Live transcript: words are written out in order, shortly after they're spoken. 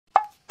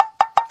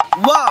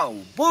Wow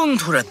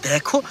বন্ধুরা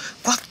দেখো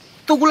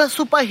কতগুলা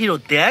সুপারহিরো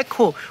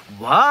দেখো।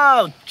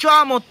 ওয়াও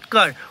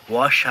চমৎকার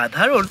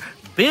অসাধারণ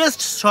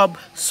বেস্ট সব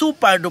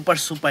super duper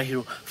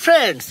superhero.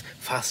 Friends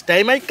first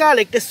time I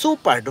collect A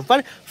super duper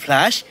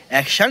flash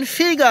action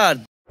figure.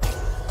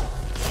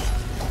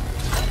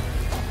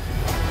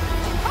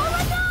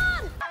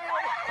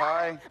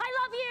 Hi. I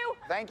love you.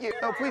 Thank you.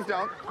 No, please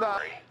don't.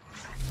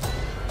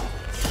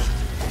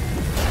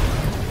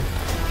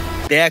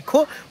 দেখো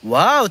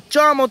wow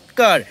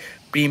চমৎকার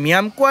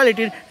premium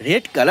কোয়ালিটির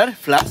red colour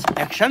flash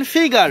action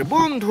figure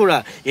বন্ধুরা।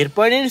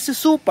 এরপর এনেছে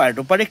super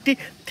duper একটি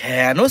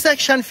Thanos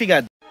action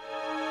figure.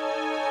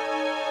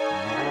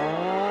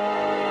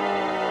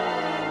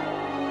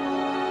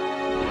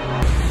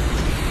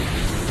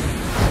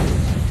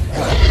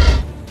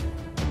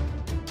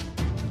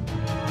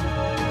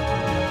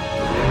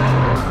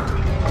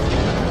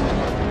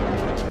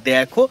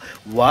 দেখো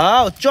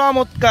wow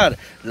চমৎকার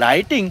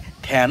lighting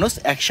Thanos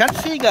action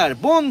figure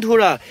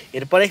বন্ধুরা।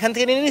 এরপর এখান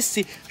থেকে নিয়ে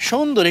নিচ্ছি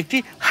সুন্দর একটি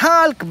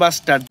হাল্ক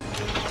বাস্টার।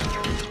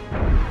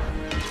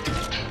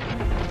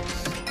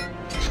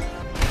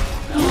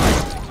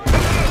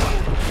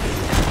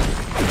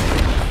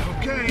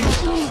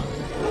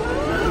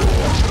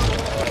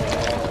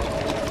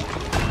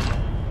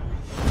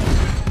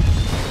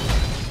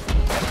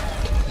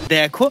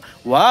 দেখো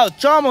ওয়াও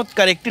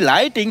চমৎকার একটি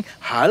lighting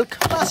Hulk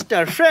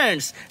buster.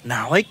 Friends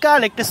now I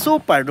collect A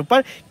super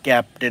duper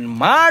captain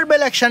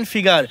marble action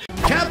figure.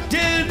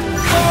 Captain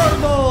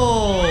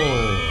marble.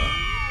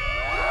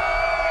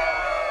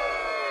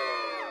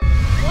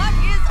 What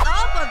is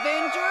up,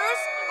 Avengers?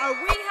 Are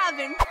we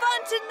having fun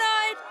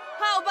tonight?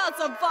 How about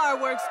some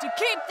fireworks to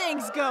keep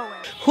things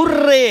going?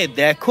 Hurray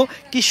দেখো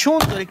কি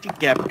সুন্দর একটি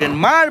captain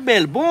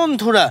marble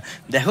বন্ধুরা।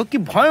 দেখো কি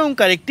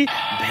ভয়ঙ্কর একটি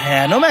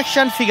Venom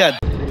action figure.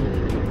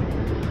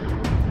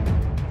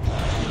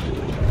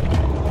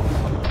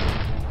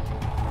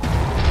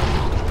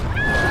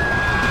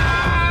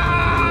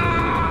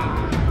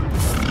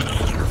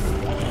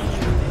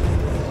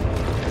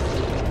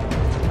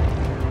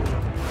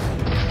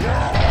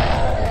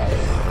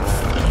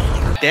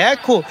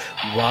 দেখো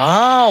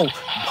ওয়াও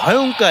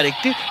ভয়ঙ্কর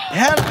একটি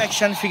Venom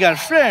action figure.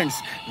 Friends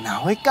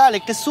now I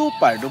collect A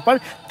super duper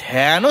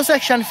Thanos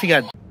action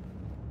figure.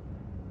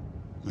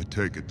 I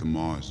take it to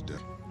Mars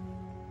Day.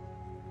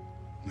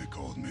 They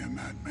called me a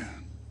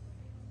madman.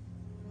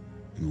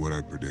 And what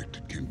I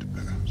predicted came to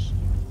pass.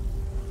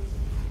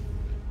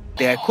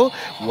 দেখো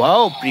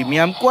wow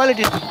premium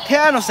কোয়ালিটির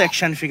Thanos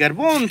action figure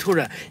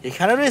বন্ধুরা।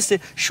 এখানে রয়েছে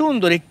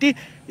সুন্দর একটি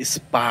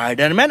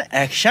Spiderman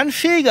action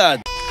figure.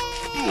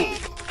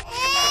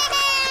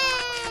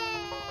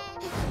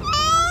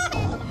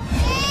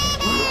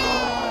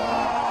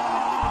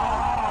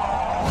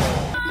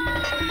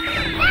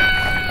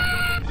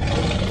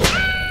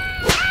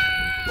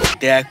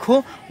 দেখো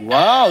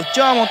wow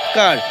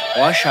চমৎকার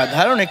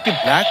অসাধারণ একটি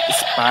ব্ল্যাক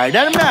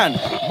স্পাইডারম্যান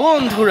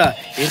বন্ধুরা।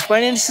 এরপর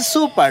এনেছে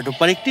সুপার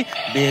ডুপার একটি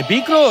বেবি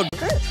গ্রোড।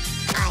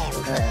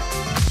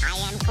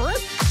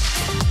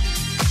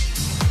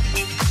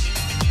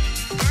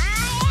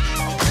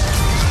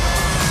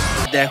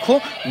 দেখো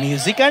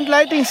music and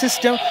lighting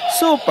system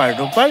super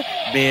duper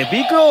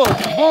baby গ্রোড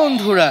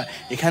বন্ধুরা।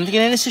 এখান থেকে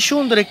এনেছে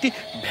সুন্দর একটি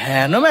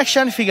ভ্যানম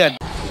অ্যাকশন ফিগার।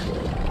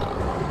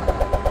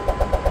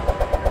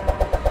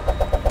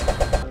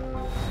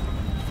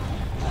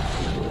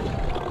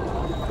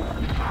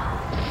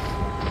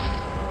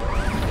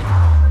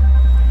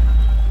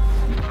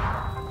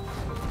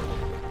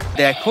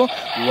 দেখো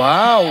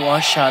ওয়াও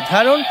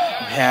অসাধারণ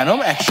Venom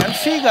action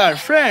figure.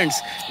 Friends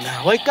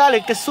now I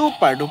collect A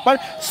super duper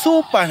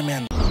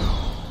Superman.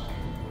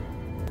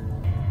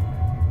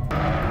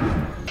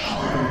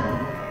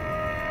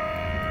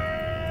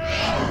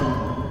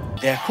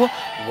 দেখো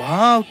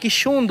ওয়াও কি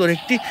সুন্দর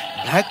একটি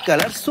ব্ল্যাক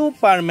কালার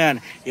সুপারম্যান।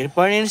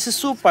 এরপর এনেছে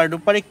সুপার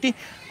ডুপার একটি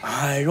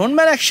iron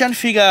man action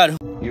figure.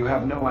 You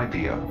have no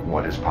idea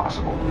what is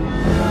possible.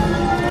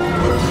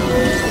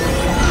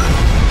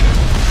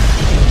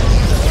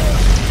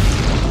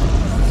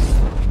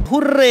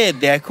 Hurray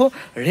দেখো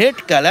রেড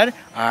কালার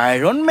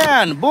আয়রন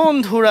ম্যান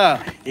বন্ধুরা।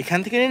 এখান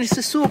থেকে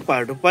নিচ্ছে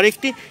সুপার ডুপার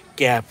একটি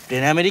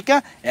ক্যাপ্টেন আমেরিকা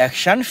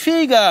অ্যাকশন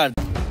ফিগার।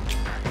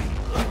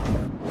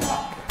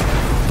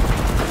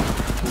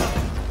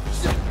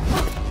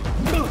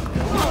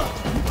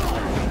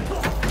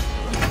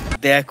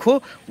 দেখো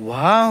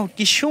ওয়াও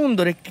কি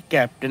সুন্দর একটি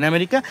captain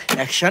America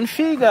action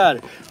figure.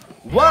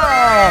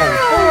 Wow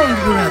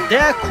বন্ধুরা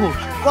দেখো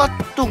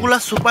কতগুলা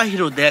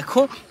সুপারহিরো।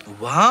 দেখো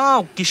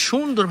ওয়াও কি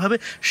সুন্দরভাবে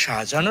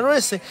সাজানো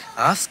রয়েছে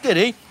আজকের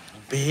এই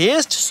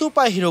বেস্ট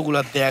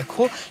সুপারহিরোগুলা।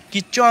 দেখো কি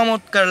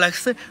চমৎকার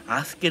লাগছে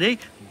আজকের এই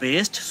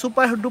বেস্ট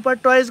সুপার ডুপার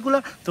টয়েসগুলা।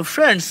 তো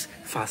friends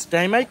first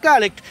time I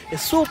collect A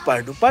super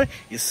duper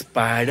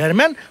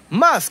Spiderman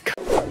mask.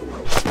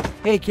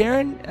 Hey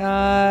Karen,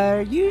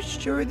 are you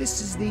sure this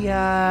is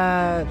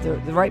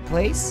the right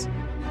place?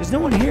 There's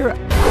no one here.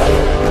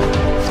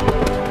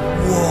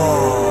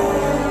 Whoa.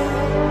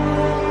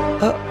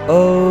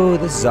 Oh,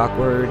 this is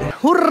awkward.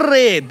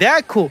 Hurray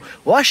দেখো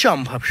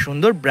অসম্ভব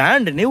সুন্দর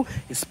brand new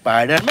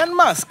Spiderman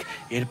mask.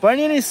 এরপর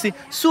নিয়ে নিচ্ছি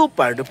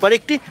super duper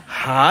একটি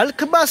Hulk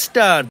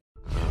buster.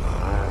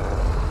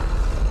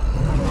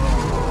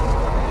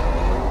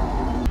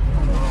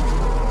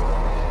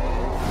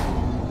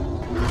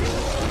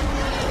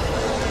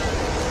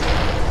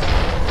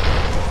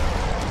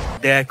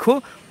 দেখো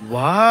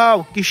wow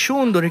কি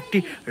সুন্দর একটি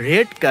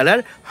red colour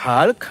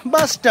Hulk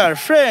buster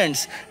friends.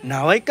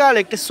 Now I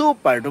collect a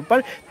super duper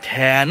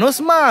Thanos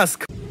mask.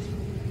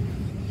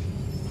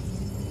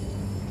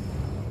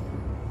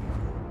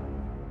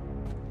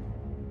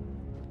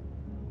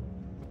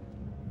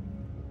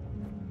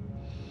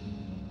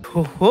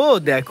 হো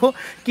দেখো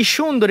কি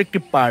সুন্দর একটি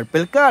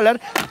পার্পল কালার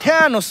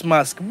থ্যানোস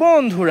মাস্ক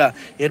বন্ধুরা।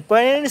 এরপর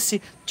এনেছি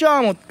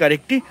চমৎকার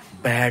একটি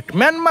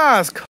ব্যাটম্যান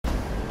মাস্ক।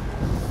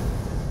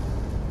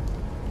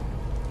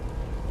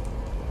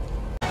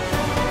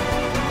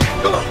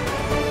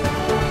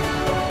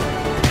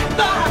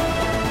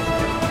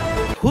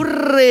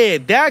 হুররে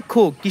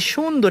দেখো কি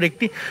সুন্দর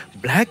একটি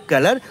ব্ল্যাক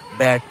কালার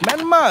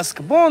ব্যাটম্যান মাস্ক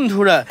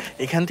বন্ধুরা।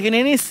 এখান থেকে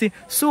নিয়ে নিচ্ছি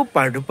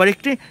সুপার ডুপার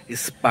একটি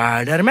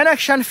স্পাইডারম্যান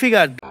অ্যাকশন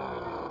ফিগার।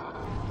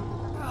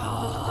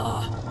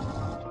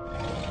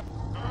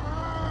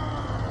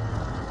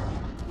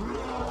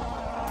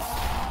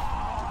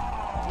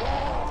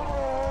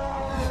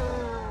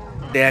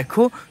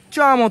 দেখো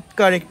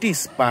চমৎকার একটি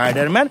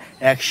Spiderman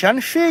action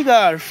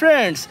figure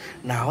friends.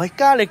 Now I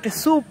collect a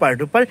super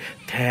duper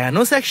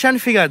Thanos action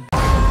figure.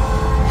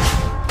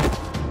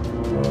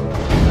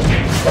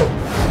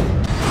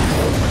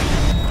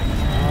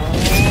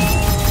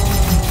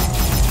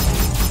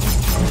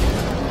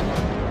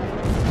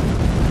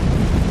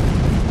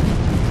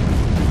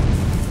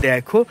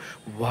 দেখো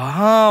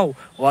ওয়াও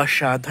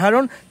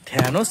অসাধারণ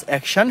থ্যানোস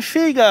অ্যাকশন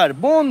ফিগার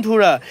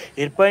বন্ধুরা।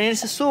 এরপর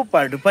এনেছে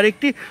সুপার ডুপার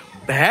একটি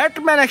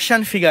ব্যাটম্যান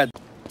অ্যাকশন ফিগার।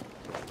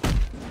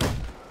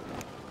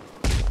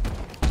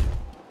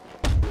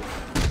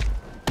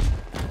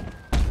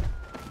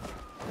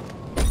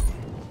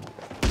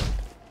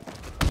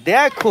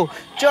 দেখো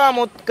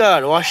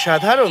চমৎকার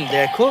অসাধারণ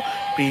দেখো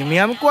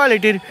প্রিমিয়াম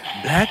কোয়ালিটির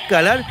black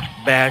colour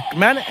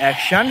Batman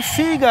action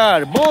figure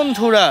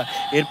বন্ধুরা।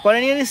 এরপরে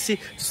নিয়ে নিচ্ছি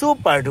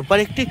সুপার ডুপার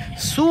একটি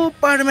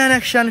সুপারম্যান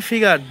অ্যাকশন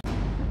ফিগার।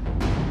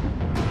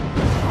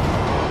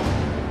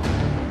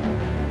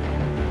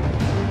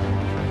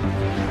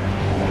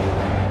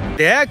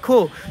 দেখো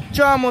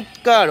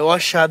চমৎকার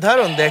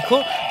অসাধারণ দেখো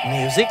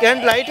music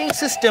and lighting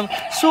system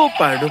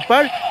super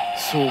duper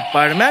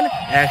Superman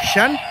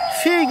action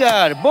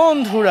figure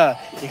বন্ধুরা।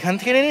 এখান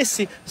থেকে নিয়ে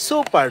নিচ্ছি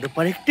সুপার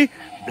ডুপার একটি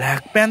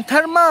black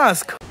panther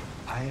mask.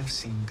 I have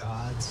seen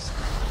gods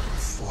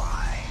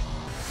fly.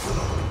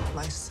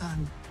 My son,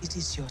 it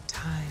is your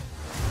time.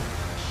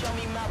 Show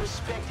me my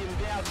respect and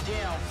bow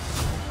down.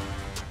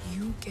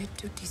 You get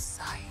to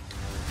decide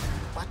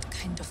what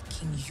kind of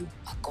king you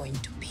are going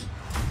to be.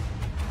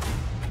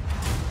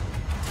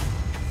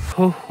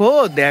 হো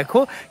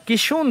দেখো কি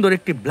সুন্দর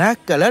একটি black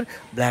colour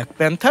black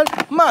panther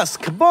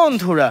mask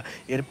বন্ধুরা।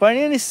 এরপর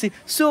নিয়ে নিচ্ছি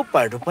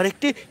super duper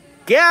একটি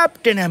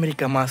captain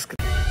America mask.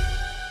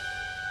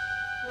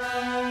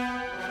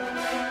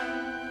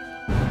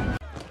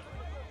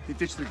 He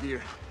ditched their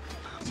gear.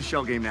 It's a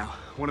shell game now.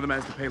 One of them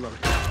has the payload.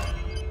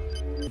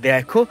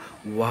 দেখো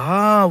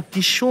ওয়াও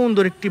কি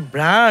সুন্দর একটি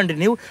brand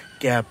new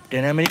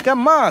captain America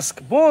mask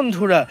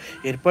বন্ধুরা।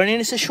 এরপর নিয়ে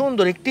নিচ্ছে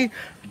সুন্দর একটি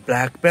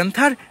black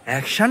panther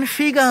action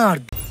figure.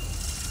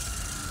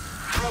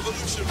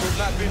 Revolution will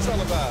not be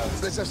televised.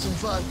 Let's have some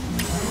fun.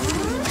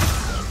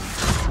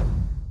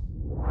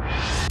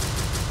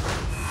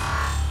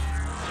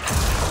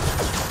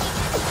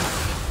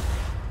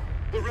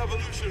 The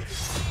revolution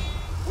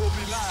will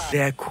be live.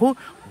 দেখো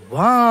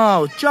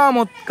ওয়াও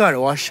চমৎকার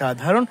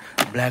অসাধারণ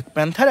black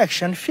panther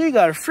action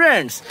figure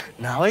friends.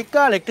 Now I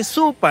collect a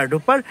super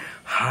duper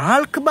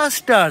Hulk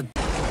buster.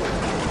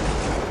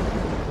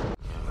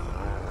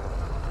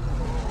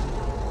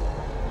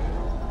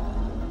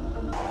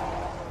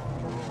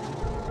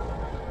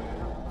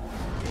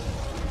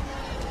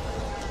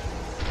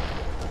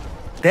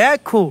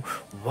 দেখো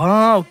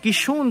wow কি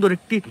সুন্দর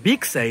একটি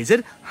big সাইজের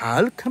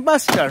Hulk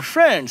buster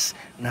friends.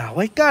 Now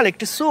I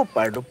collect a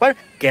super duper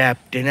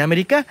captain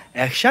America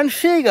action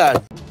figure.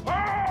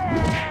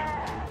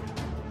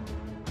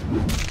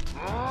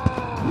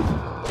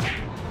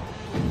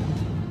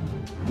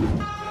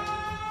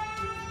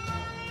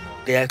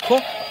 দেখো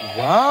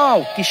wow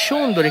কি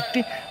সুন্দর একটি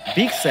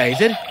বিগ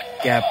সাইজের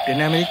ক্যাপ্টেন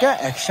আমেরিকা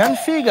অ্যাকশন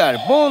ফিগার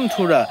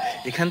বন্ধুরা।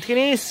 এখান থেকে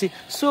নিয়ে এসেছি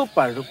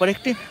সুপার ডুপার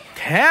একটি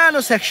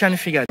থ্যানোস অ্যাকশন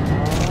ফিগার।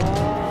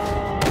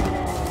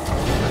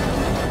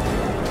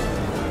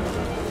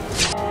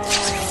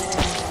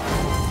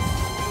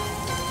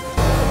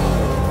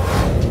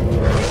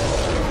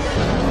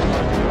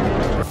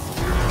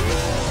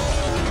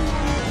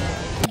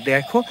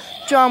 দেখো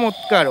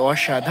চমৎকার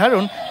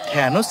অসাধারণ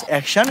থ্যানোস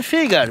অ্যাকশন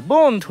ফিগার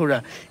বন্ধুরা।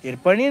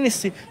 এরপর নিয়ে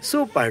নিচ্ছি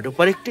সুপার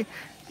ডুপার একটি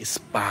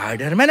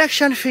স্পাইডারম্যান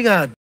অ্যাকশন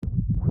ফিগার।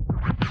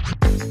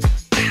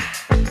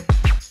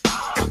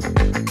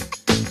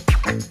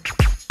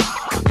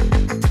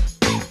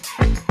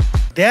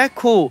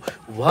 দেখো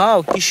ওয়াও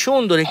কি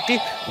সুন্দর একটি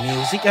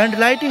music and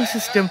lighting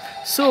system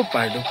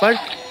super duper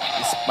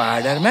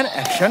Spiderman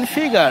action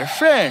figure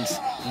friends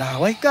now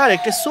I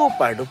collect a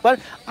super duper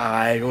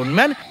Iron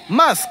Man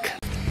mask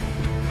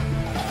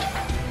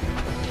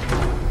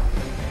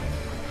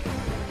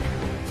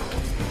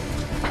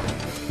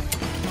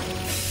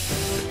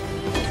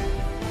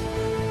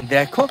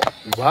দেখো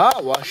ওয়াও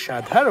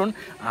অসাধারণ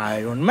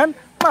আয়রন ম্যান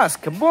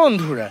মাস্ক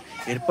বন্ধুরা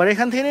এরপর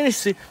এখান থেকে নিয়ে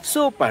নিচ্ছি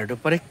সুপার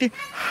ডুপার একটি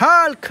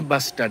হাল্ক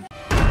বাস্টার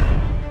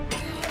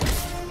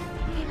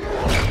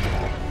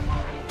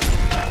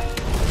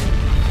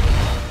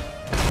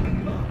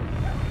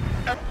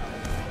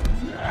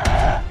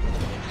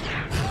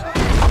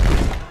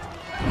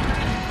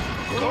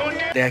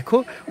দেখো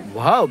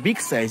ওয়াও বিগ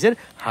সাইজের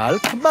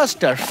Hulk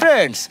buster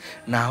friends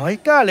now I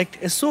collect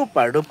A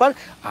super duper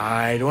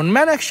iron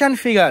man action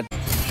figure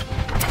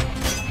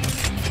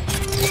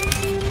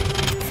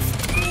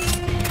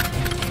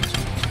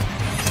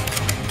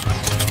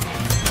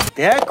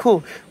দেখো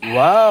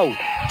ওয়াও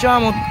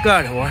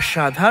চমৎকার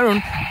অসাধারণ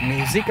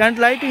music and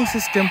lighting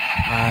system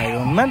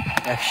iron man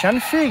action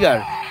figure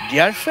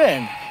dear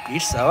friend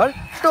it's hour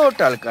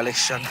total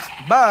collection.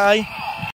 Bye.